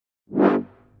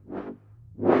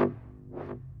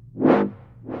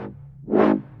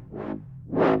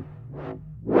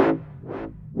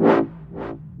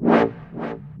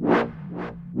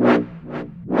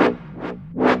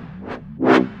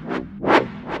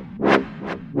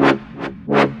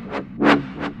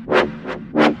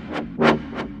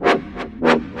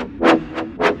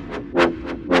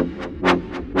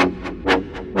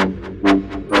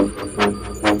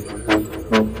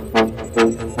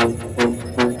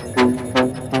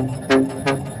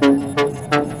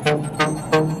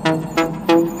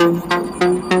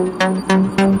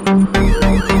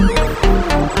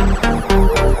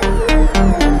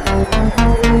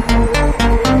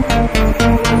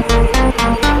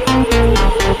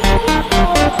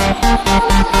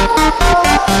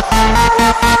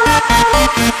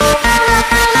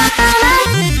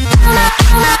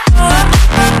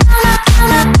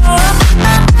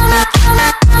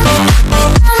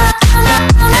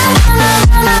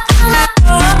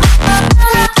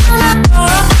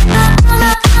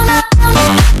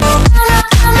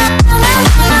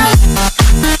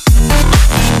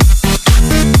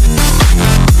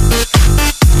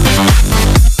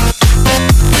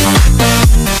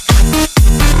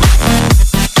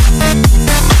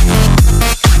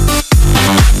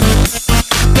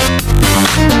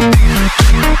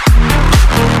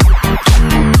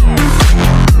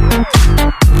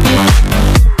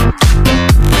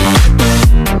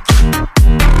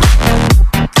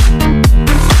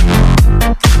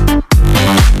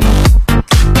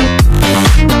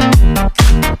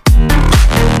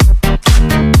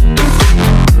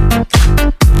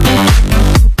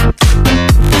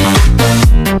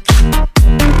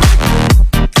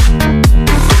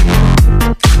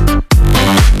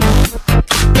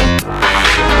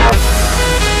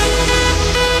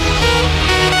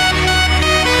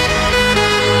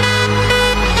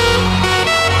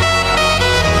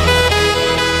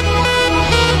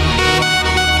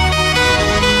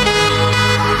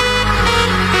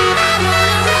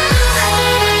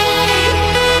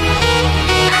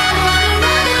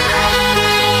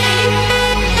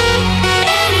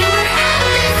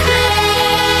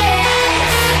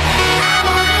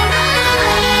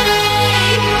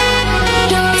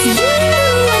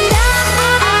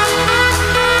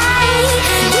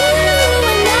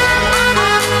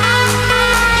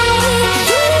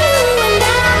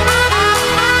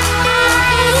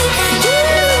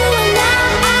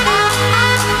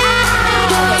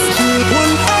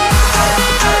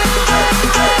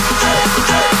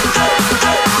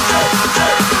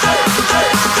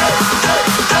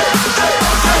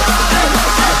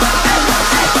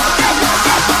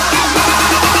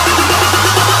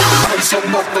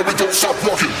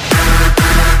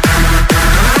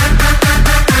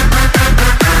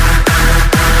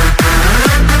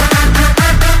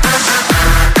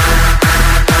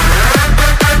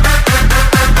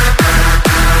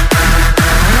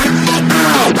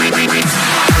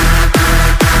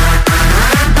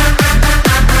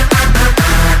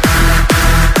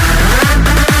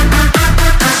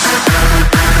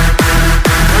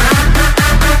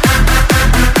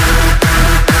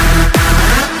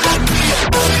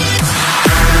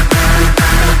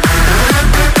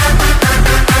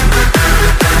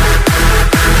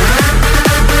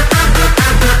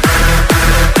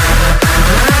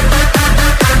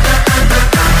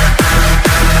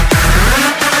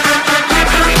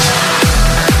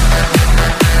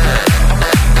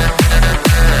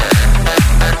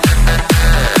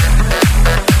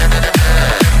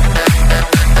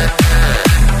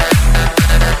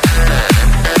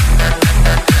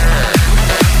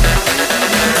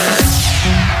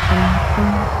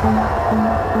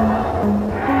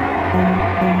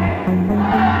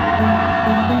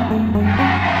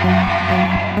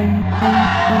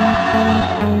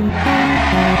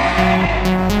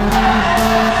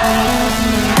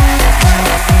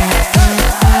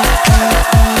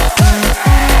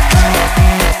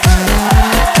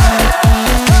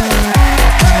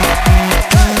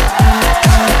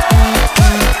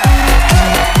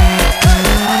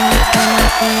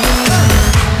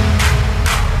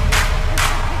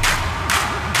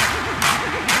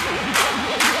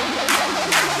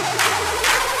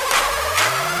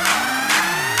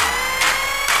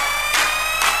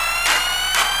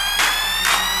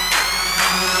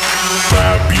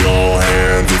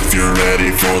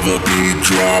for the beat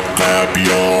drop, clap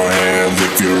your hands.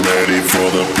 If you're ready for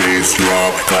the bass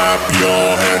drop, clap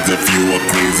your hands. If you a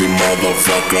crazy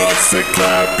motherfucker, I say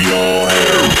clap your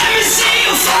hands. Let me see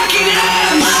your fucking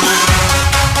hands.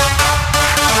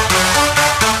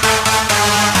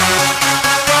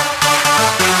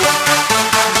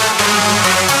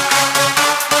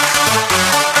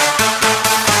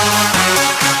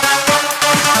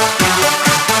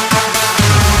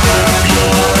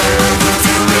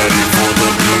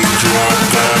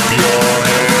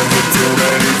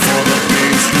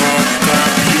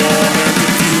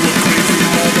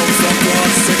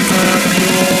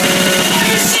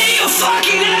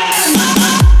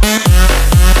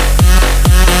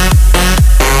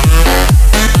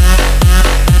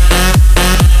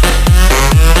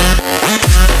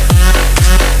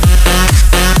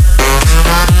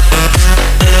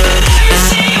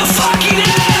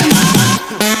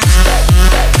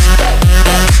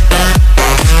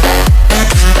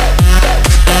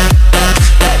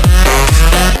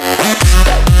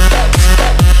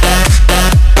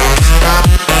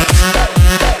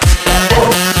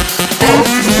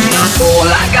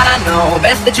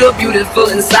 That you're beautiful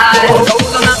inside.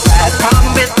 Toes on the grass,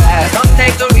 problem with that. Don't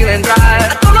take the wheel and drive.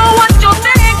 I don't know what you're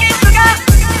thinking, sugar.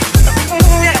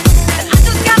 Yeah. And I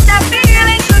just got that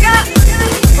feeling, sugar.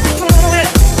 Yeah.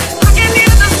 I can feel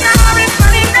the sky is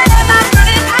running red, I'm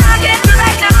running high, get you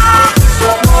right now. So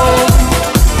hold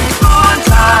on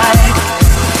tight.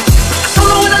 I don't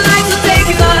know where the lights will take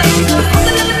you, but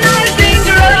something in the night is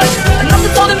dangerous. And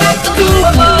nothing's holding back the two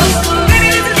of us. Maybe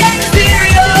this is getting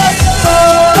serious.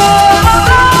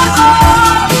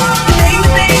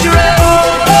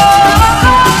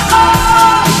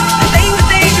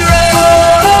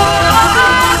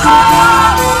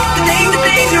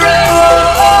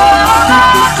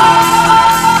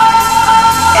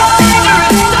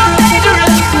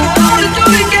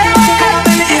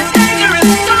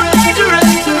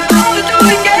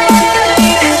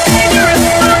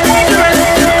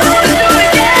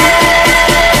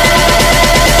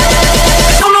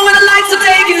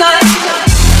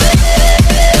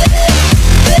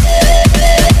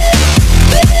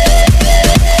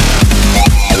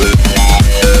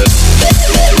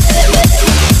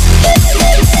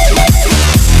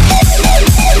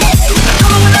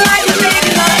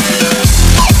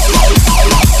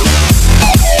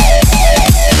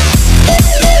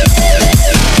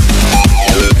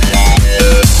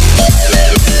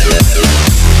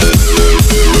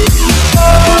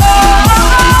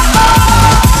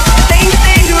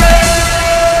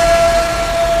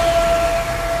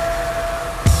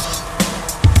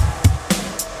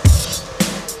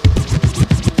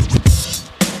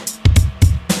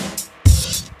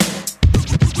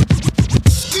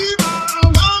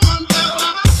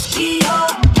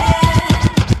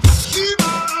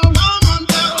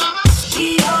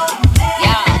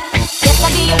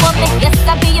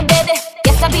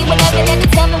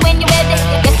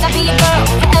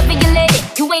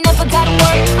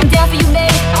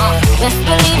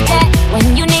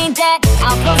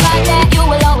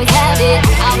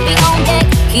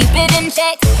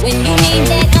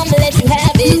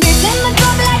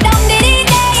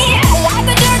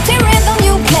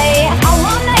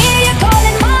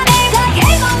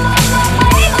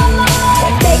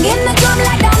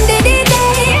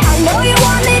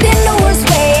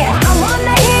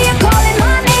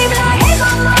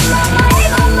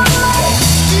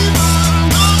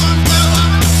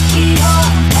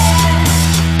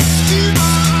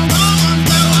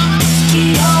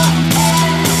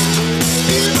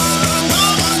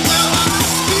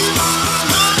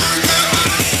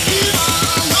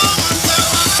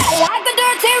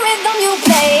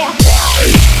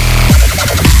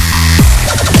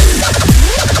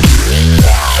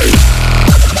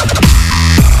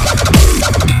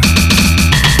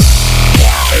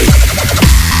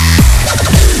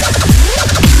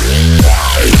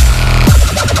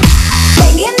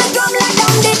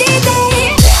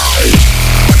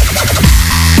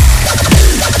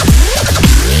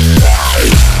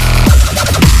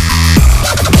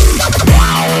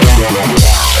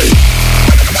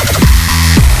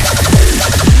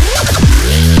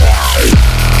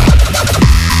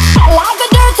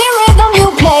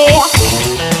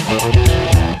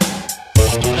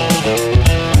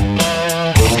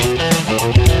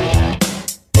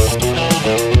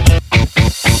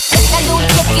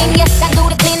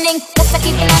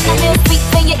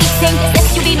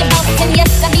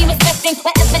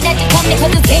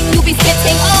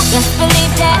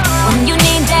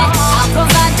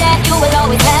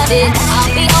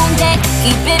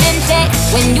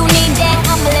 When you need that,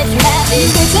 I'ma let you have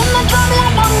it. Bitch, in my drum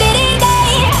like I'm getting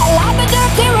day.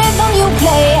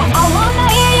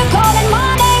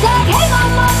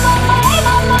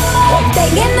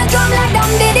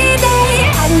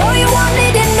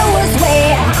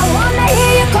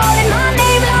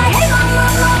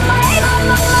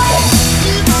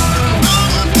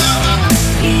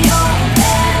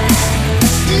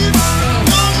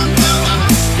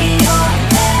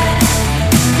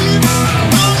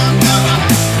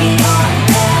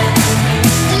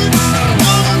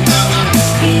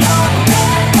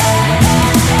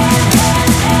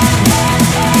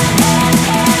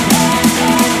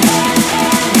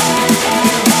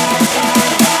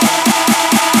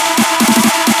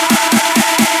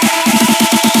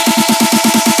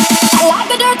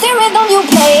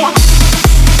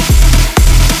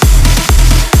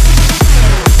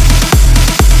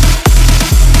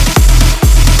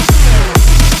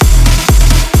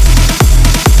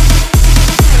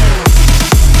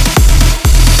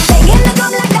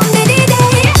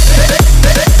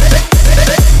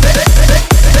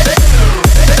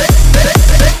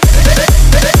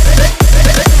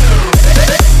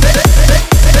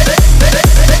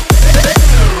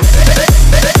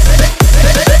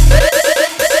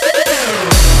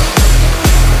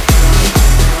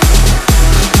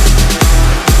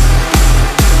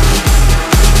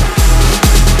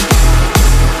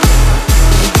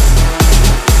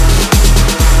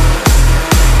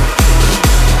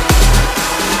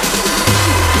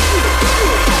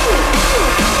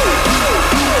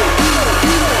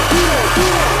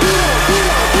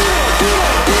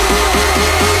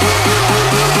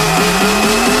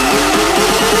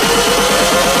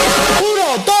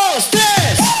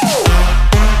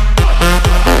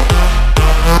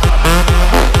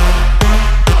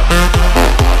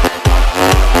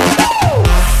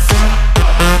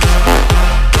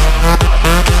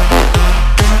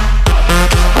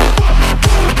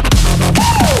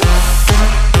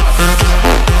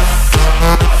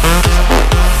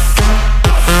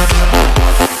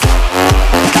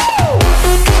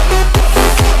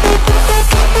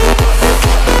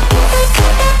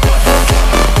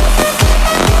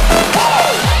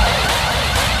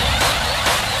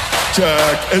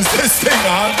 Is this thing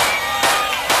on?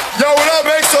 Yo, will I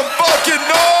make some fucking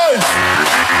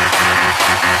noise?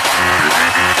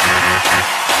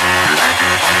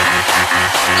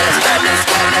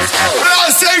 Let's go. When I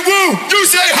say woo, you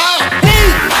say ha.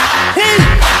 Woo, woo,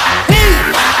 woo,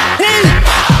 woo,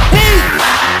 woo, woo,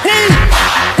 woo,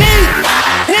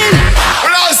 woo.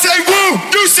 When I say woo,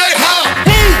 you say ha.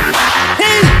 Woo,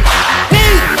 woo,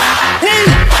 woo, woo,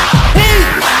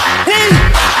 woo,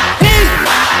 woo,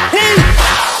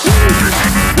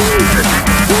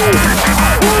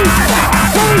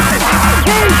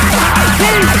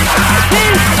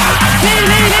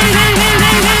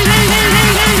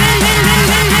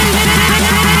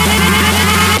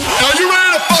 Are you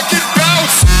ready to fucking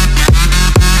bounce?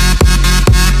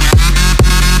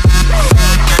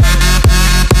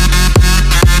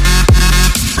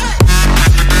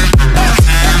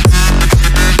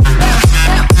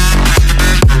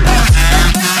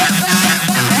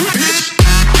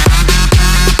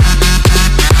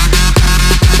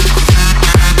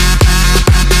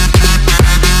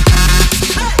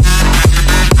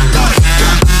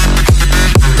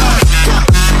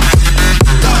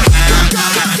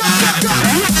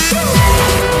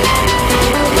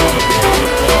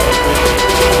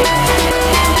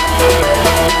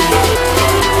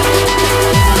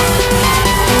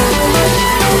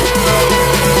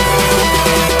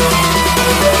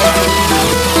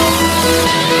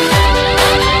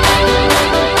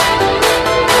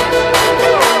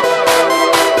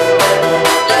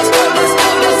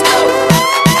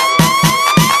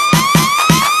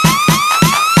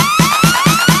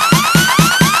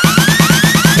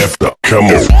 Come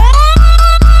on.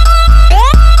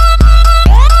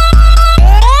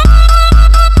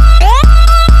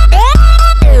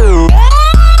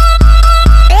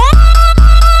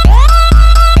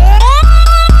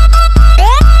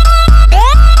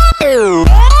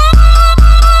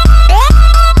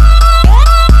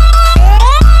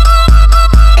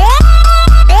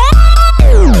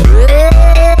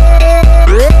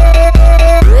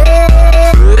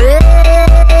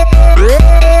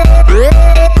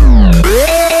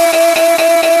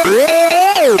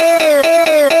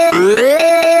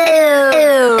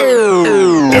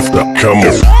 Come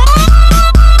on.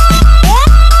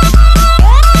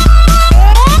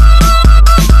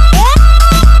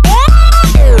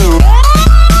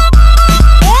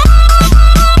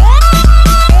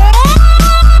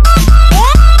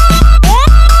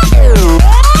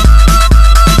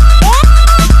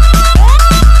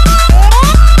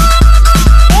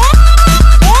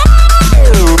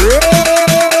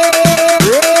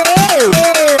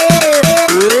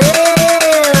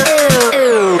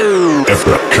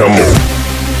 Come on.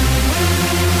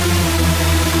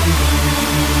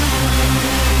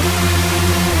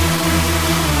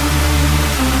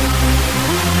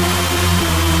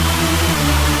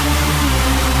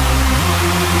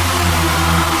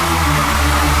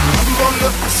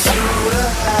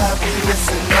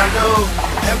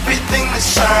 Everything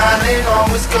that's shining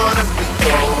always gonna be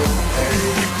gold. Hey,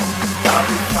 I'll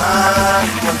be fine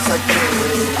once I get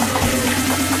it.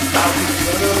 I'll be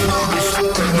good.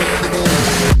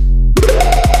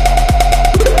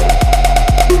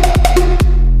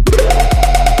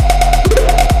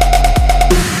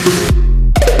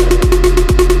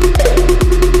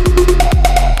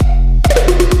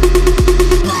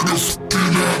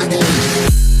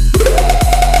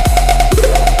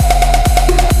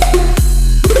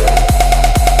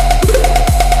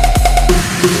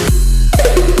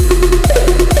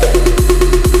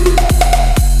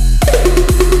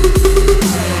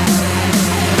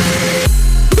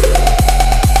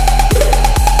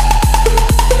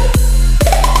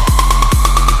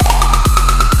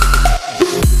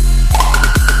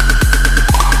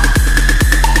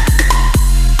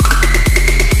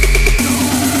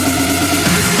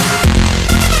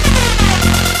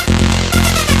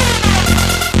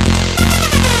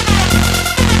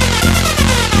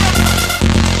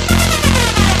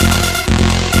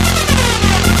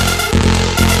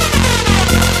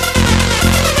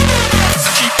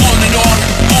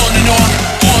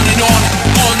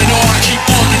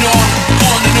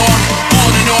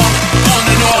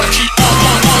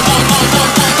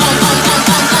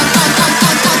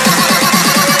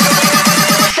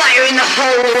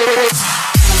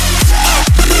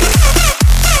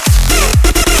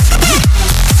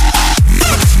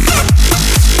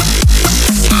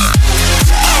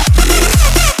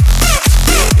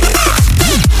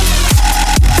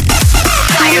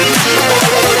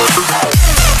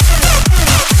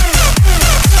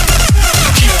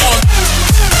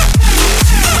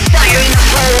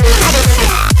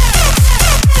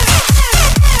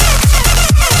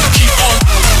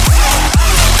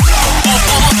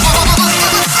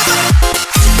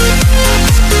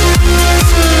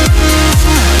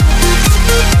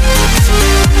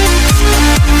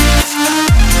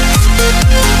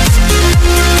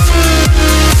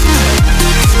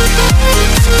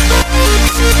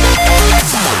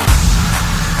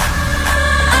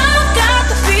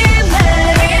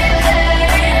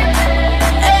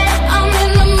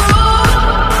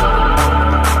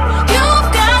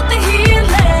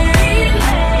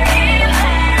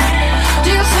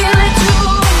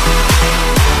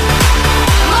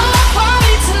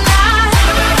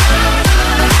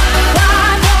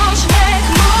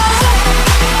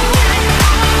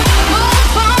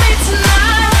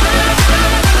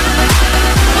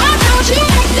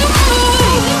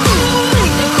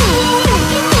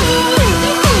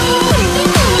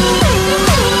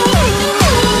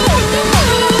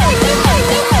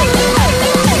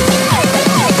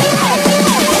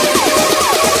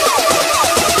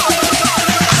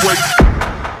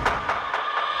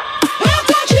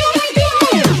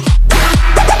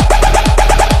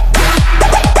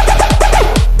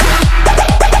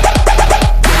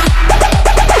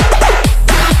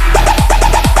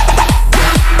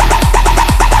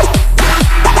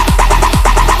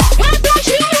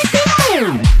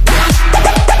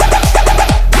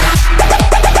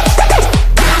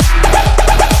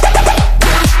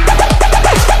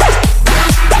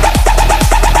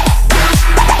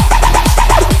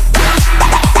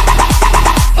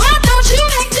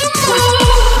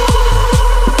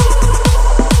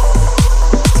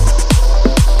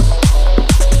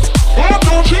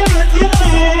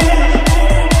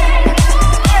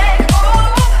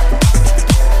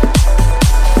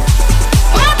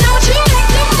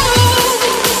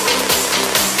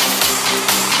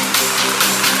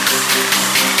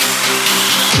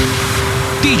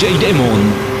 Demon.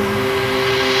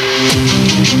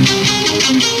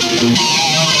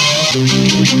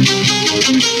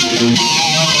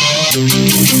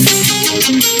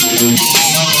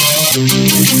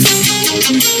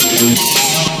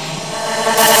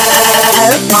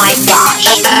 Oh my gosh,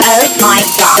 oh my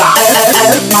gosh,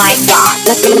 oh my gosh,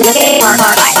 this is perfect. Oh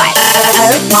my gosh,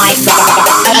 oh my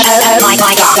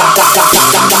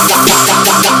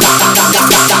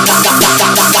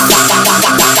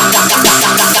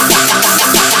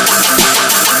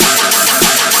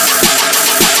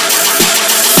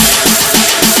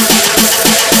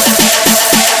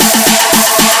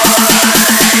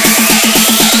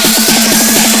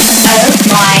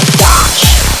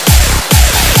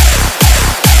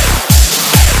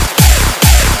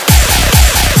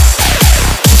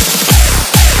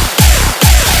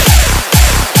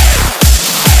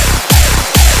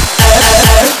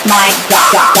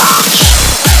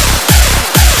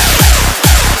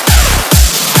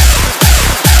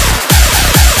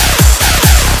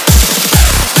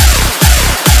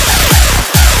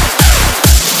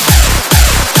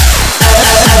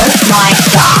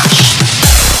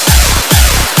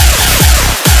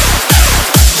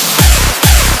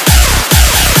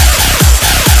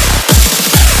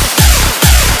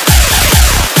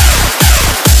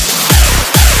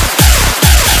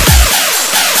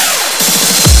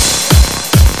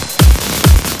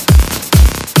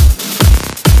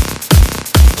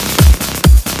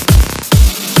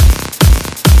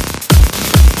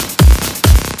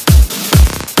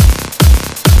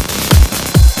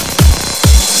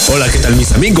Hola, ¿qué tal mis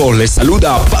amigos? Les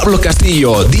saluda Pablo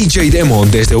Castillo, DJ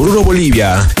Demon desde Oruro,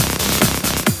 Bolivia.